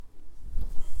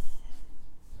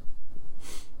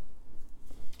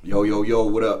Yo, yo, yo,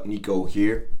 what up? Nico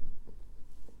here.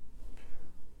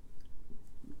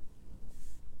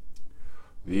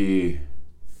 The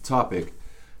topic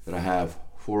that I have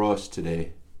for us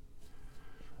today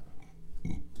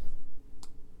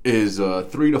is a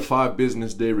 3 to 5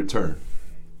 business day return.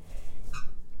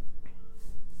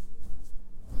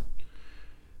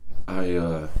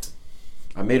 I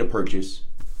made a purchase.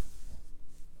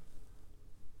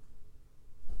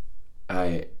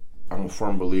 I'm a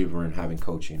firm believer in having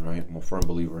coaching, right? I'm a firm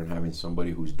believer in having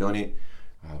somebody who's done it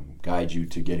guide you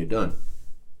to get it done.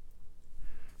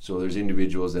 So there's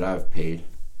individuals that I've paid,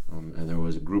 and there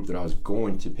was a group that I was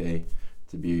going to pay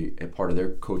to be a part of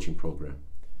their coaching program.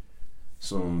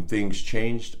 Some things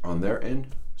changed on their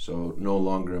end, so no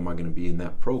longer am I going to be in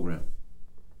that program.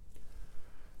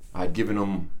 I'd given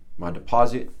them my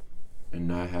deposit,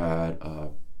 and I had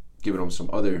given them some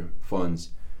other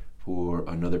funds for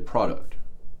another product.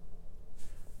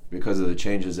 Because of the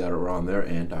changes that are on their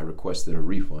end, I requested a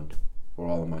refund for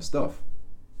all of my stuff,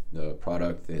 the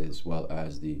product as well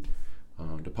as the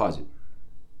deposit.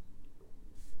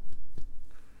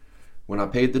 When I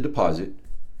paid the deposit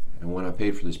and when I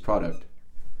paid for this product,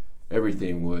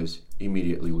 everything was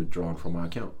immediately withdrawn from my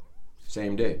account,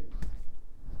 same day.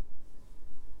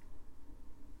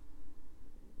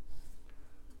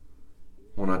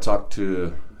 When I talked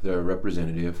to their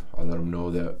representative, I let them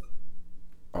know that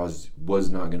I was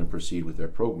not going to proceed with their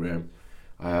program.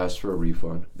 I asked for a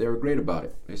refund. They were great about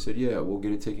it. They said, yeah, we'll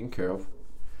get it taken care of.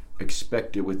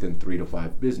 Expect it within 3 to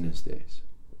 5 business days.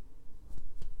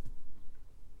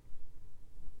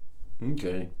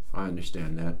 Okay, I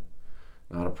understand that.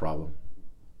 Not a problem.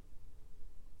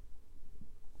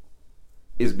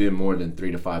 It's been more than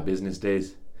 3 to 5 business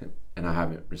days, and I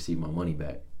haven't received my money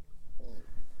back.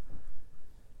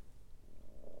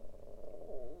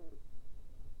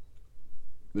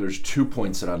 There's 2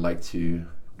 points that I'd like to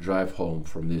drive home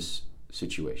from this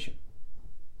situation.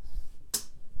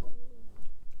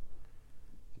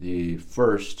 The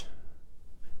first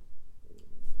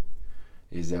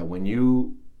is that when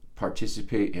you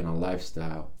participate in a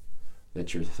lifestyle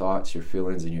that your thoughts, your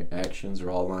feelings, and your actions are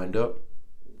all lined up,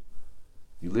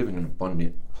 you live in an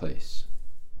abundant place.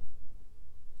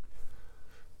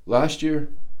 Last year,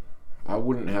 I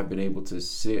wouldn't have been able to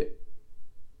sit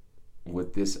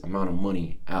with this amount of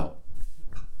money out.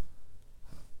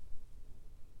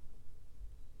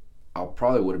 I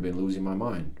probably would have been losing my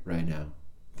mind right now,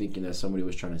 thinking that somebody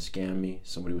was trying to scam me,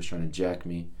 somebody was trying to jack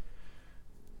me,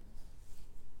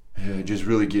 just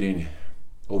really getting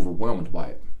overwhelmed by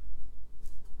it.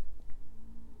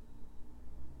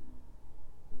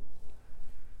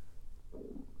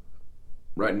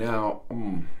 Right now,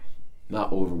 I'm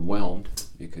not overwhelmed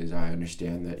because I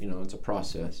understand that, it's a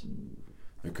process.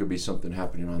 There could be something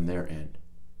happening on their end.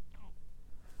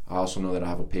 I also know that I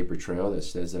have a paper trail that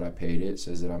says that I paid it,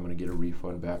 says that I'm going to get a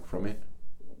refund back from it.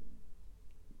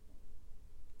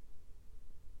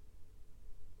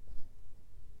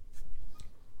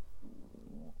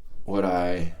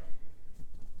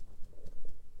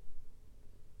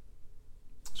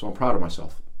 So I'm proud of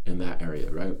myself in that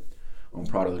area, right? I'm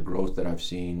proud of the growth that I've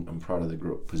seen. I'm proud of the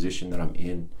position that I'm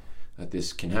in, that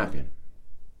this can happen.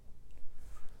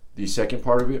 The second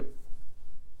part of it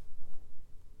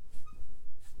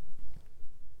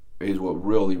is what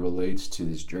really relates to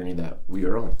this journey that we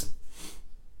are on.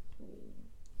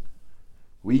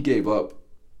 We gave up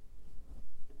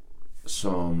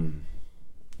some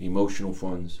emotional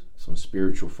funds, some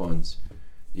spiritual funds,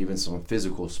 even some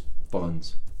physical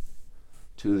funds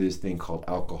to this thing called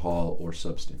alcohol or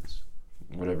substance,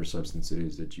 whatever substance it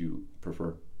is that you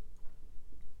prefer.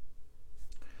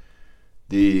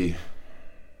 The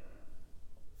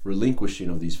relinquishing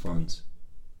of these funds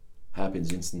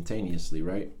happens instantaneously,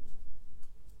 right?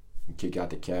 You kick out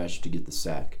the cash to get the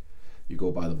sack. You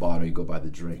go buy the bottle, you go buy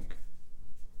the drink.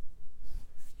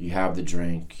 You have the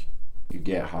drink, you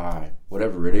get high,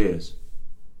 whatever it is,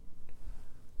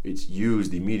 it's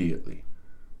used immediately.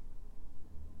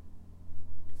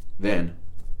 Then,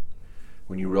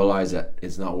 when you realize that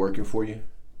it's not working for you,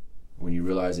 when you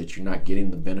realize that you're not getting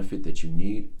the benefit that you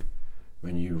need,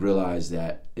 when you realize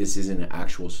that this isn't an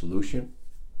actual solution,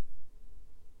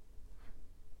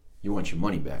 you want your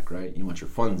money back, right? You want your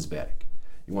funds back.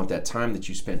 You want that time that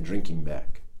you spent drinking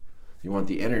back. You want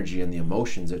the energy and the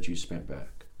emotions that you spent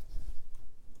back.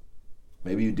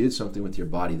 Maybe you did something with your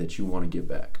body that you want to get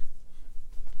back.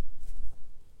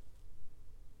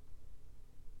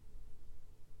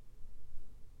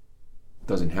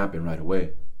 Doesn't happen right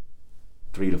away.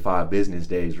 3 to 5 business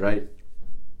days, right?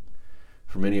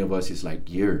 For many of us, it's like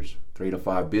years, 3 to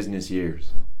 5 business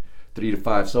years, 3 to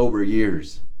 5 sober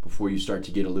years before you start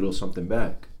to get a little something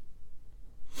back.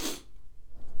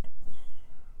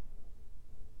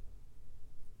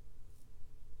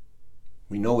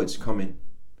 We know it's coming.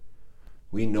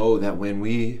 We know that when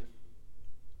we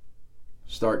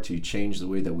start to change the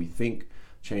way that we think,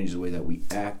 change the way that we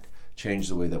act, change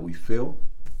the way that we feel,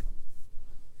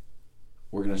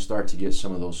 we're going to start to get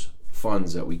some of those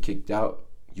funds that we kicked out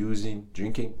using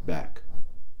drinking back.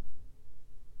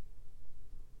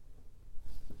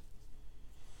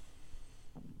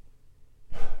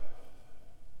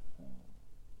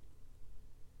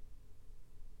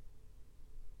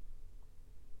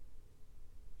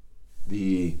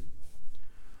 The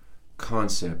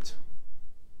concept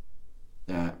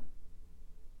that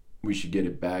we should get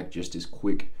it back just as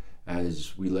quick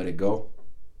as we let it go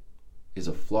is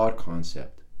a flawed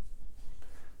concept.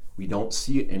 We don't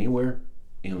see it anywhere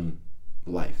in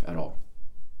life at all.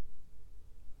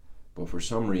 But for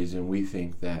some reason, we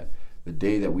think that the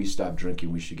day that we stop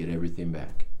drinking, we should get everything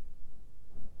back.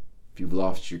 If you've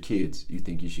lost your kids, you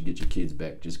think you should get your kids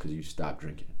back just because you stopped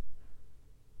drinking.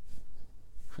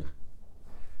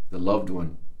 The loved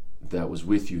one that was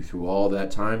with you through all that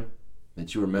time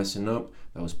that you were messing up,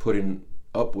 that was putting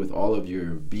up with all of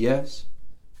your BS,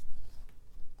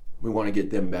 we want to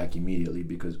get them back immediately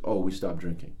because, oh, we stopped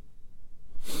drinking.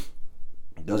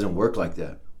 It doesn't work like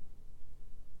that.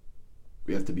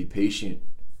 We have to be patient.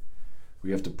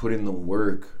 We have to put in the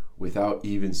work without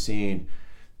even seeing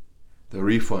the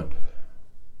refund.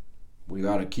 We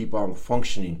got to keep on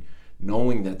functioning,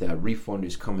 knowing that that refund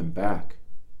is coming back.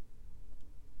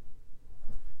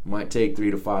 It might take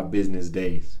 3 to 5 business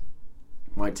days.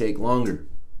 It might take longer.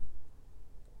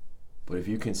 But if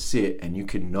you can sit and you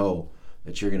can know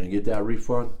that you're going to get that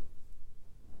refund,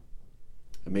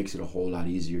 it makes it a whole lot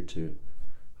easier to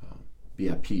be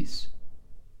at peace.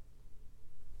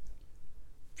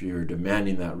 If you're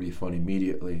demanding that refund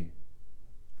immediately,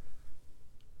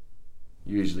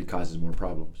 it usually causes more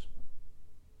problems.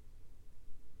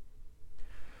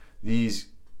 These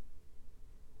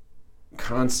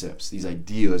concepts, these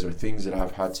ideas are things that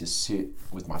I've had to sit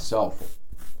with myself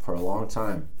for a long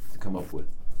time to come up with.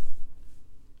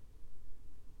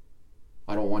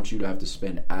 I don't want you to have to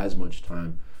spend as much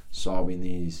time solving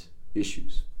these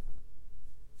issues.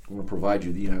 I'm going to provide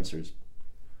you the answers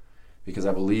because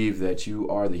I believe that you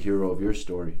are the hero of your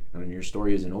story and your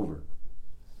story isn't over.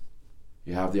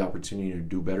 You have the opportunity to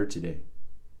do better today.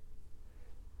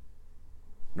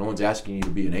 No one's asking you to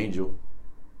be an angel.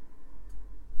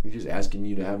 He's just asking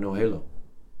you to have no halo.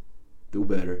 Do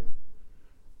better.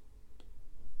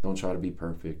 Don't try to be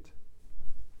perfect.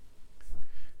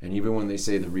 And even when they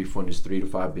say the refund is 3 to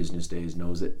 5 business days,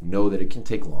 know that it can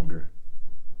take longer.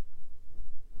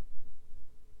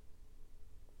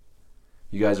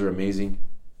 You guys are amazing.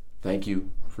 Thank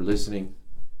you for listening.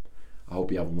 I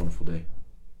hope you have a wonderful day.